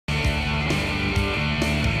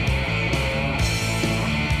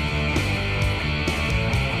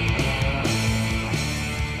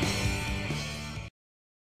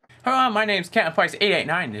Hello, my name's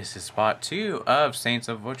CaptainPrice889. This is spot 2 of Saints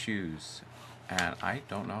of Virtues. And I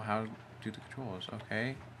don't know how to do the controls,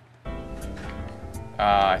 okay?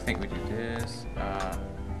 I think we do this.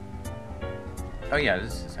 Oh yeah,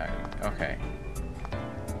 this is how you, okay.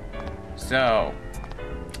 So,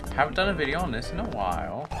 haven't done a video on this in a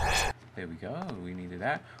while. There we go, we needed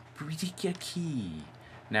that. But we did get a key.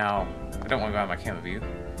 Now, I don't want to go out of my camera view.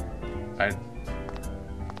 I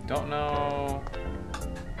don't know.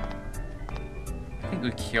 I think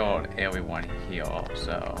we killed everyone here,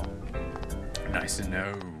 so nice to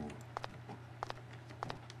know.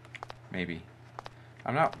 Maybe.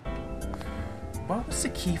 I'm not. What was the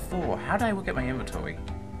key for? How did I look at my inventory?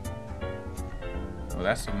 Oh,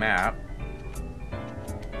 that's the map.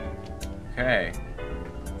 Okay.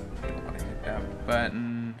 Don't want to hit that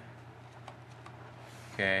button.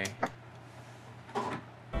 Okay.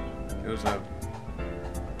 There was a.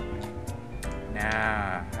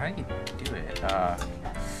 Nah, how do you do it?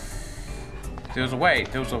 There was a way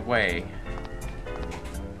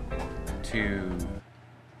to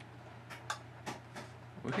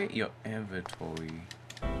look at your inventory.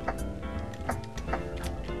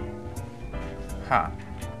 Huh.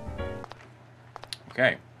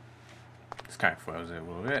 Okay. It's kind of frozen a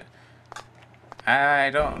little bit. I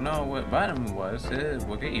don't know what button was to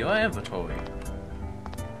look at your inventory.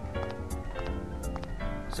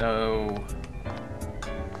 So,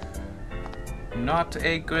 not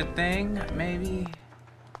a good thing, maybe?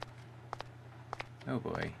 Oh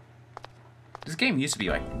boy. This game used to be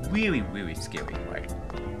like really, really scary, right?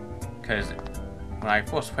 Because when I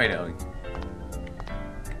first played it, like,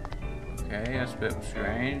 okay, that's a bit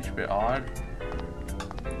strange, a bit odd.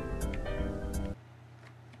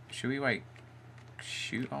 Should we like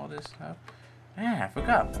shoot all this stuff? Man, I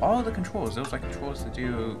forgot all the controls. Those like controls to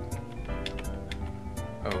do.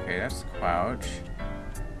 Okay, that's crouch.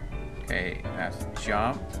 Okay, that's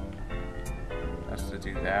jump. That's to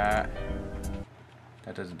do that.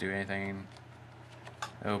 That doesn't do anything.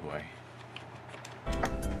 Oh boy.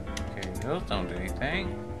 Okay, those don't do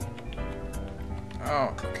anything.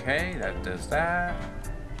 Oh, okay, that does that.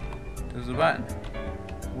 There's a button.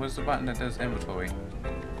 What's the button that does inventory?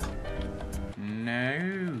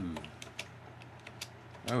 No.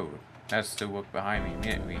 Oh, that's the work behind me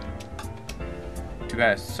immediately. Too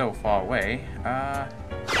bad it's so far away.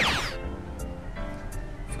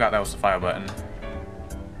 Forgot that was the fire button.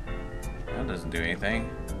 That doesn't do anything.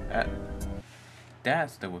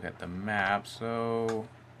 That's to look at the map, so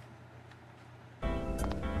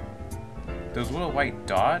those little white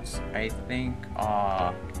dots I think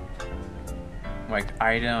are like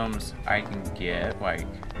items I can get, like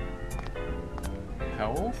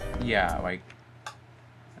health? Yeah, like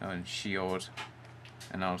and shield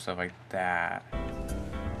and all stuff like that.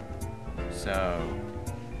 So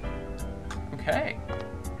okay.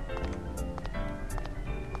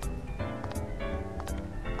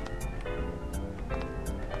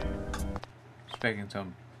 Expecting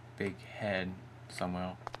some big head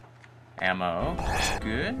somewhere. Ammo.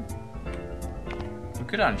 Good. We're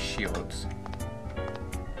good on shields.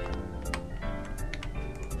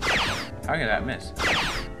 How did that miss?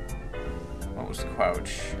 What was the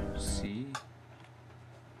crouch? See?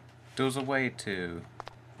 There was a way to.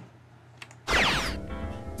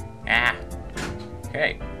 Ah!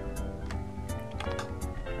 Okay.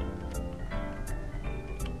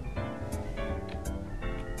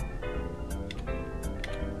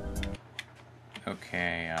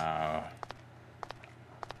 Okay,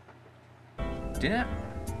 did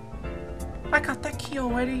I got that key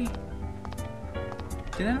already?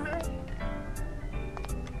 Didn't I?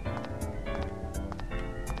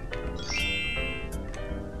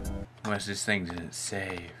 Unless this thing didn't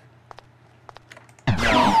save.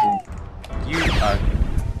 No.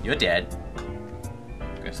 You're dead.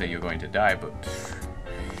 I'm gonna say you're going to die, but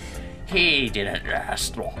he didn't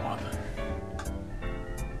last long.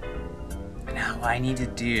 Now what I need to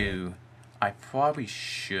do, I probably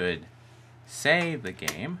should save the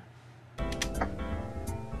game.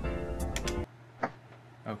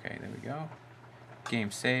 Okay, there we go.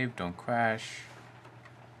 Game saved, don't crash.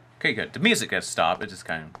 Okay, good. The music has stopped. It just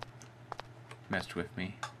kind of messed with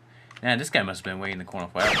me. Man, this guy must have been waiting in the corner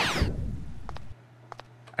forever.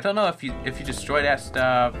 I don't know if you destroy that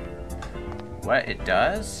stuff, what it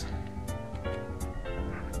does.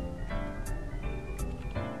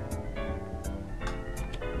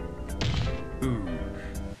 Ooh,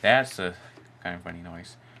 that's a kind of funny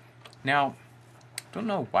noise. Now, don't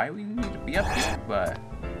know why we need to be up here, but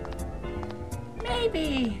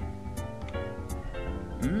maybe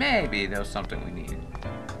there was something we needed.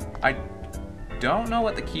 I don't know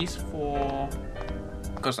what the key's for.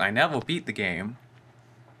 because I never beat the game.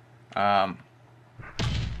 Oh,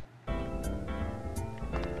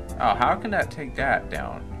 how can that take that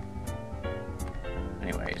down?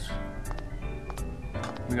 Anyways,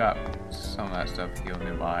 we got some of that stuff here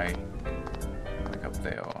nearby. Like up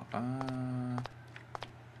there.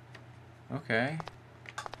 Okay.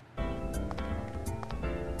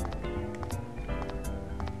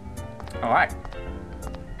 Alright.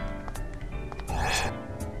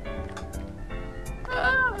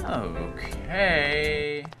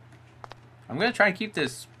 Okay. I'm gonna try and keep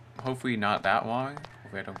this hopefully not that long.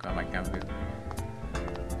 Hopefully I don't got my camera.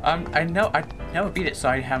 I never beat it, so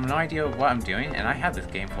I have no idea what I'm doing, and I had this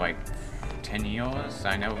game for like 10 years.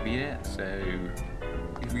 I never beat it, so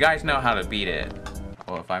if you guys know how to beat it,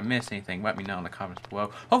 or if I missed anything, let me know in the comments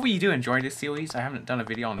below. Hopefully you do enjoy this series. I haven't done a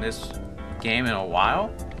video on this game in a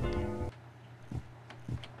while.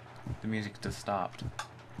 The music just stopped.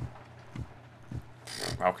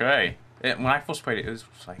 Okay. When I first played it, it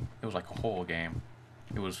was like a horror game.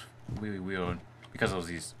 It was really weird because there was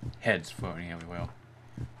these heads floating everywhere.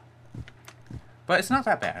 But it's not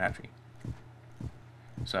that bad actually.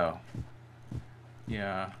 So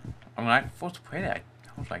yeah, when I first played it,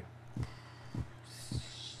 I was like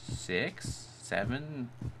 6, 7,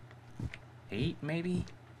 8 maybe.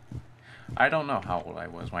 I don't know how old I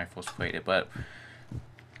was when I first played it, but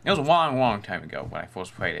it was a long time ago when I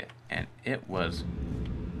first played it, and it was.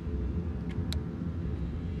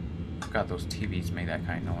 I forgot those TVs made that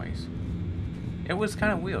kind of noise. It was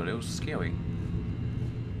kind of weird. It was scary.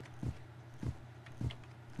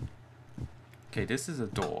 Okay, this is a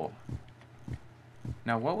door.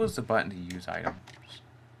 Now, what was the button to use items?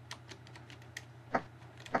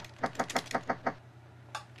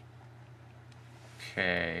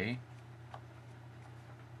 Okay.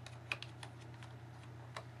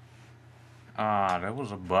 Ah, that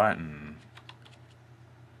was a button.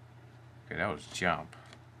 Okay, that was jump.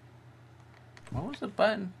 What was the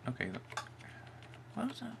button? Okay, what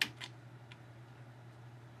was that?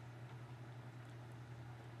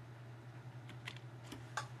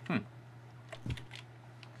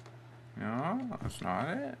 No, that's not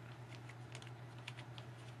it.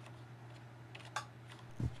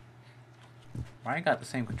 Why I got the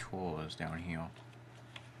same controllers down here?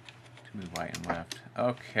 To move right and left.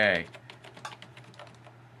 Okay.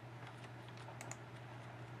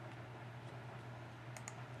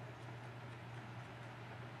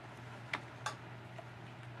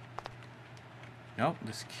 Nope,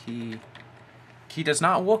 this key does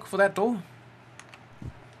not work for that door.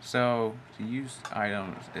 So to use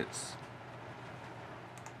items, it's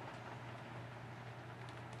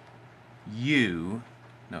U,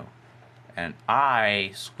 no, and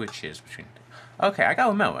I switches between. Okay, I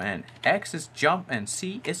gotta remember. And X is jump and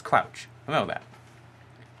C is crouch. Remember that.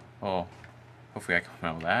 Oh, hopefully I can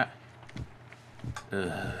remember that.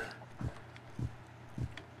 Ugh.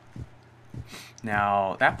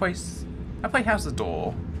 Now that place has the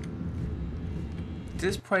door.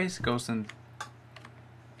 This place goes in.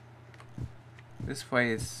 This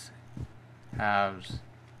place has.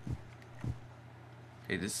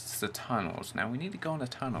 Okay, this is the tunnels. Now we need to go in the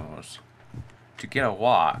tunnels to get a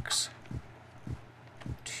locks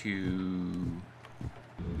to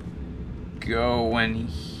go in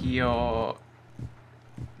here. No,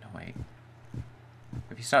 wait.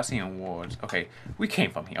 If you start seeing awards. Okay, we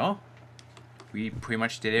came from here. We pretty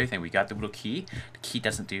much did everything. We got the little key. The key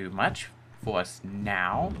doesn't do much for us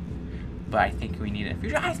now, but I think we need it in the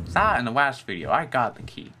future. I thought in the last video I got the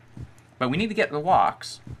key, but we need to get the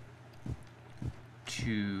locks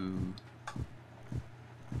to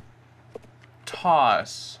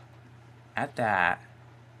toss at that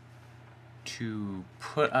to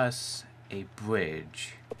put us a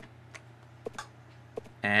bridge.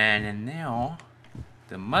 And in there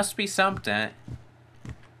must be something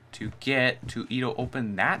to get to either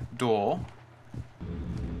open that door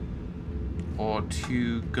or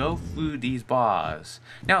to go through these bars.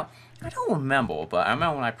 Now, I don't remember, but I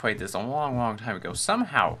remember when I played this a long time ago,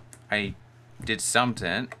 somehow I did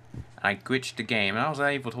something, I glitched the game, and I was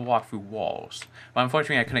able to walk through walls. But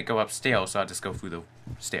unfortunately, I couldn't go upstairs, so I just go through the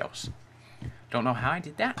stairs. Don't know how I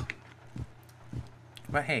did that.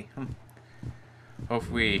 But hey,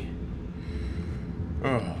 hopefully...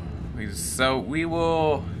 so we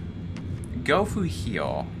will go through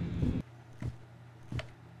here.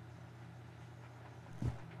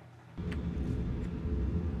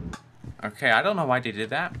 Okay, I don't know why they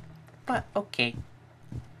did that, but okay.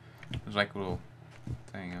 It was like a little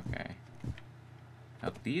thing, okay.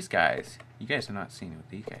 Now these guys, you guys are not seeing what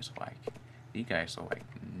these guys are like. These guys are like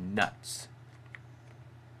nuts.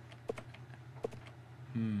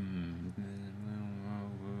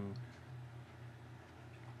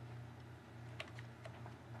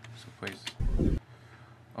 place.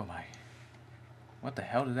 Oh my. What the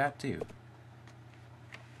hell did that do?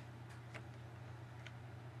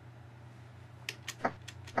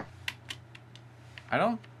 I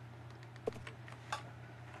don't...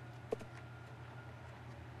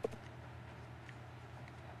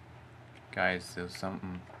 Guys, there's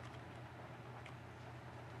something...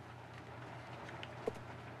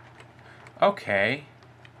 Okay.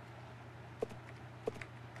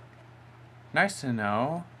 Nice to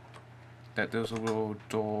know that there's a little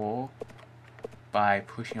door by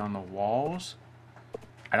pushing on the walls.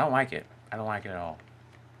 I don't like it. I don't like it at all.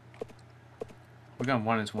 We're gonna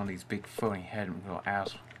run into one of these big floating head little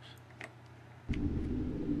assholes.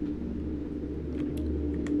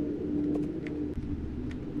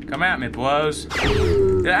 Come at me, bros.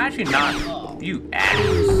 They're actually not... You ass.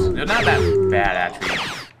 They're not that bad, actually.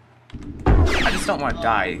 I just don't want to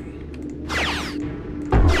die.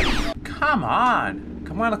 Come on.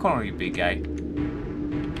 Come around the corner, you big guy.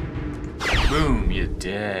 Boom, you're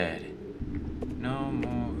dead. No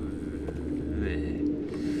more...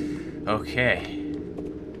 Okay.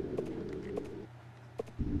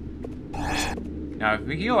 Now, if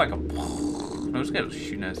we hear like a... Those guys are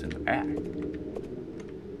shooting us in the back.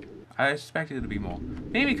 I expected it to be more.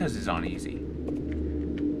 Maybe because it's on easy.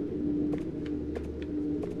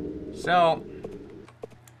 So...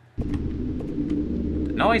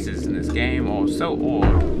 The noises in this game are so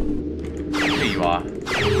odd. Here you are.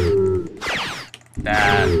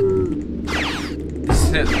 That...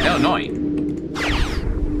 They're annoying.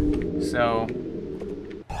 So...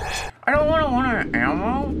 I don't want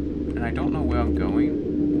ammo. And I don't know where I'm going.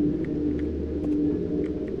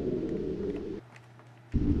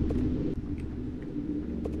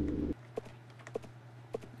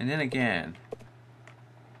 And then again,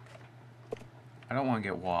 I don't want to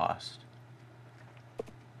get lost.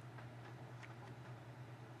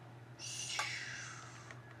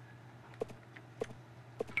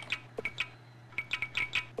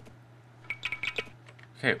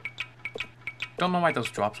 Okay. Don't know why those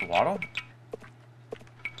drops of water.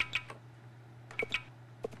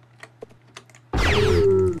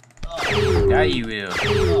 That you will.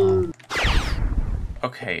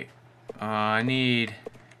 Okay. I need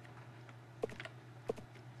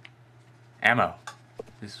ammo.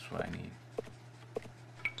 This is what I need.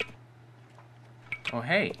 Oh,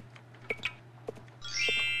 hey.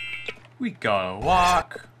 We gotta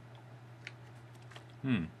walk.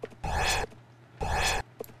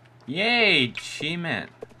 Yay,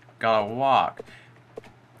 achievement. Gotta walk.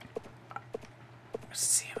 Let's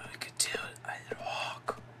see what we could do.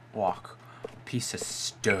 Walk. Piece of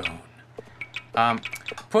stone.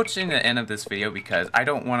 Approaching the end of this video because I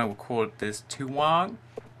don't want to record this too long.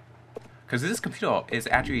 Because this computer is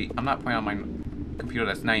actually, I'm not playing on my computer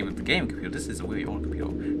that's not even the game computer. This is a really old computer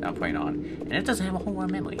that I'm playing on. And it doesn't have a whole lot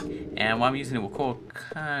of memory. And while I'm using it to record,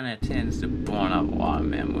 kind of tends to burn up a lot of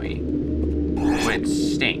memory. Which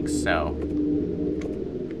stinks, so.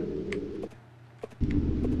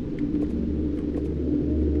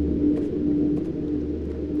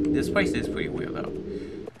 This place is pretty weird though.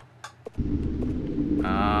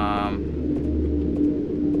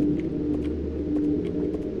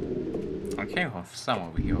 I came from somewhere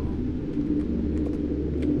over here.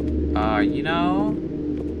 You know,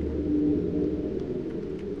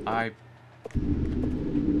 I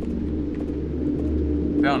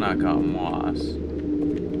better not got lost.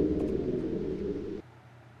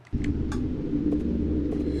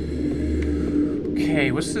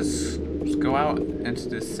 Okay, what's this? Let's go out into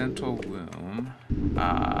the central room.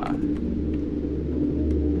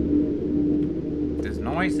 There's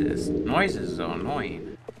noises. Noises are annoying.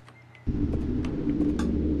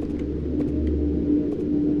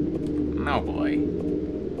 Oh boy.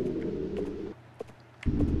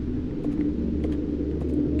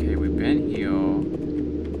 Okay, we've been here.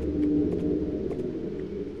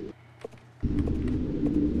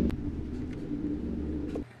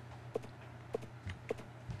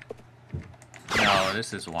 No,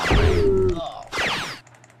 this is one way.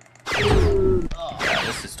 Yeah,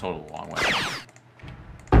 this is total wrong way.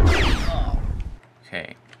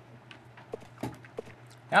 Okay.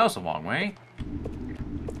 That was the wrong way.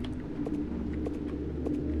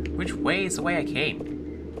 Which way is the way I came?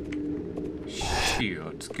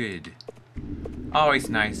 Shields, good. Always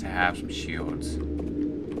nice to have some shields.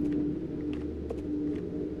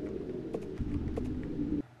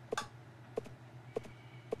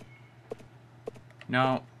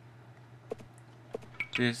 No.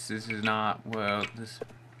 This is not, well, this,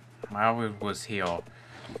 I was here.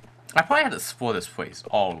 I probably had to explore this place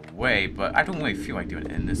all the way, but I don't really feel like doing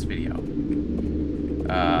it in this video.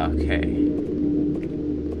 Okay.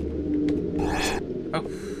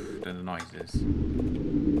 noises.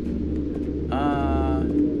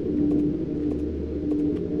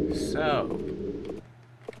 So.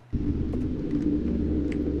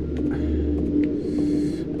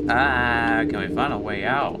 Can we find a way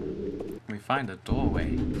out? Can we find the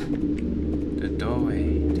doorway? The doorway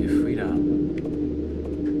to freedom.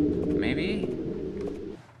 Maybe?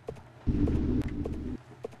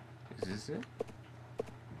 Is this it?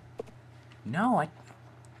 No,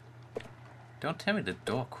 don't tell me the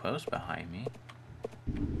door closed behind me.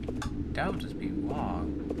 That would just be wrong.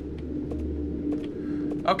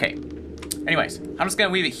 Okay. Anyways, I'm just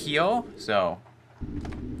gonna leave it here, so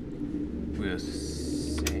we'll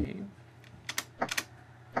save.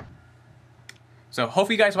 So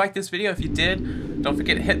hopefully you guys liked this video. If you did, don't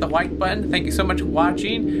forget to hit the like button. Thank you so much for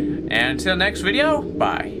watching, and until next video,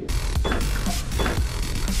 bye.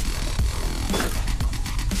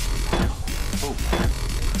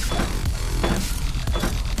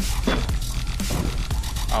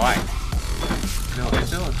 Alright. Is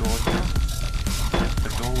there a door here? A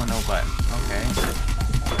door with no button. Okay.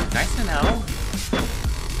 Nice to know.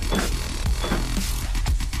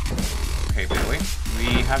 Okay, Billy. We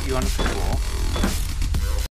have you under control.